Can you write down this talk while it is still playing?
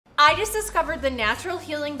I just discovered the natural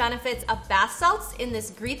healing benefits of bath salts in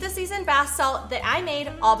this Greet the Season bath salt that I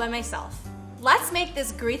made all by myself. Let's make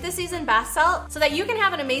this Greet the Season bath salt so that you can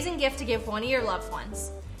have an amazing gift to give one of your loved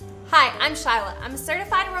ones. Hi, I'm Shyla. I'm a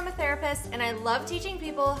certified aromatherapist and I love teaching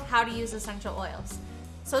people how to use essential oils.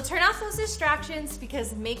 So turn off those distractions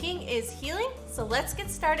because making is healing, so let's get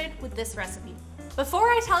started with this recipe. Before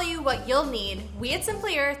I tell you what you'll need, we at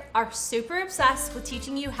Simply Earth are super obsessed with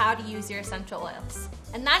teaching you how to use your essential oils.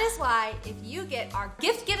 And that is why if you get our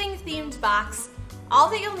gift-giving themed box, all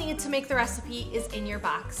that you'll need to make the recipe is in your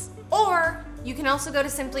box. Or you can also go to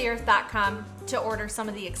simplyearth.com to order some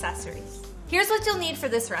of the accessories. Here's what you'll need for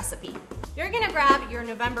this recipe. You're gonna grab your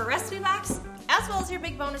November recipe box, as well as your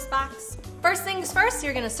big bonus box. First things first,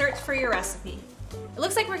 you're gonna search for your recipe. It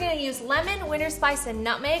looks like we're gonna use lemon, winter spice, and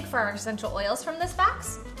nutmeg for our essential oils from this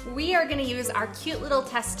box. We are gonna use our cute little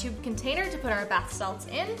test tube container to put our bath salts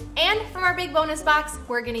in. And from our big bonus box,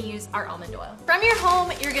 we're gonna use our almond oil. From your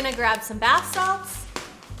home, you're gonna grab some bath salts.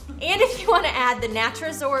 And if you wanna add the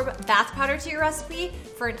Natrazorb bath powder to your recipe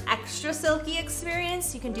for an extra silky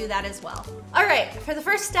experience, you can do that as well. All right, for the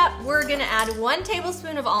first step, we're gonna add 1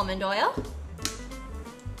 tablespoon of almond oil.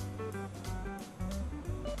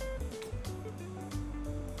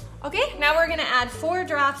 Okay, now we're gonna add 4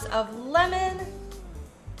 drops of lemon,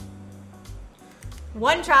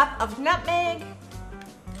 1 drop of nutmeg,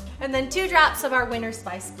 and then 2 drops of our winter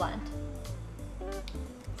spice blend.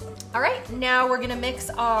 All right, now we're gonna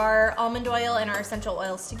mix our almond oil and our essential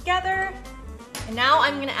oils together. And now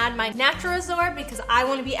I'm gonna add my Natrazorb because I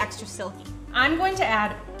wanna be extra silky. I'm going to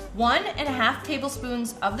add 1.5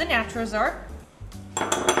 tablespoons of the Natrazorb.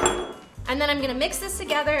 And then I'm gonna mix this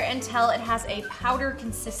together until it has a powder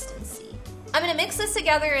consistency. I'm gonna mix this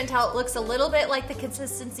together until it looks a little bit like the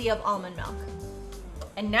consistency of almond milk.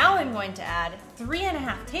 And now I'm going to add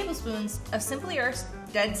 3.5 tablespoons of Simply Earth's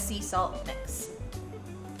Dead Sea Salt mix.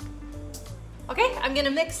 Okay, I'm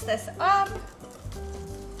gonna mix this up.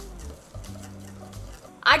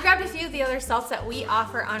 I grabbed a few of the other salts that we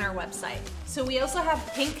offer on our website. So we also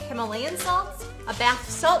have pink Himalayan salts, a bath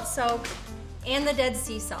salt soak, and the Dead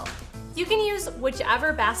Sea salt. You can use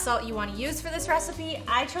whichever bath salt you want to use for this recipe.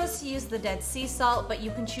 I chose to use the Dead Sea salt, but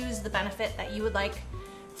you can choose the benefit that you would like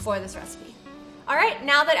for this recipe. All right,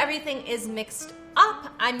 now that everything is mixed up,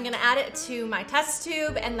 I'm gonna add it to my test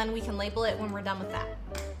tube and then we can label it when we're done with that.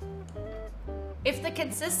 If the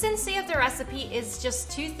consistency of the recipe is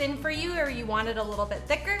just too thin for you or you want it a little bit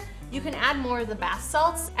thicker, you can add more of the bath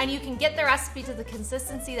salts and you can get the recipe to the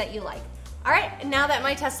consistency that you like. All right, now that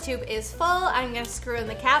my test tube is full, I'm gonna screw in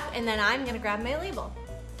the cap and then I'm gonna grab my label.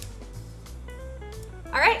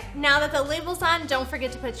 All right, now that the label's on, don't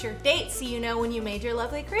forget to put your date so you know when you made your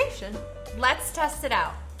lovely creation. Let's test it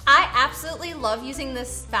out. I absolutely love using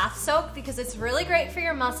this bath soak because it's really great for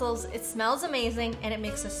your muscles, it smells amazing, and it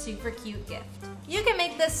makes a super cute gift. You can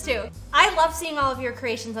make this too. I love seeing all of your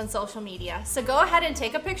creations on social media, so go ahead and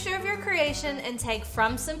take a picture of your creation and tag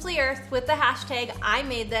From Simply Earth with the hashtag I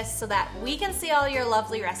made this so that we can see all your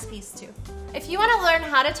lovely recipes too. If you want to learn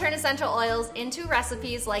how to turn essential oils into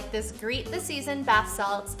recipes like this Greet the Season bath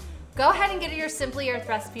salts, go ahead and get your Simply Earth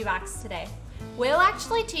recipe box today. We'll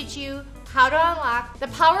actually teach you how to unlock the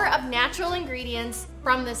power of natural ingredients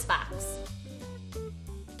from this box.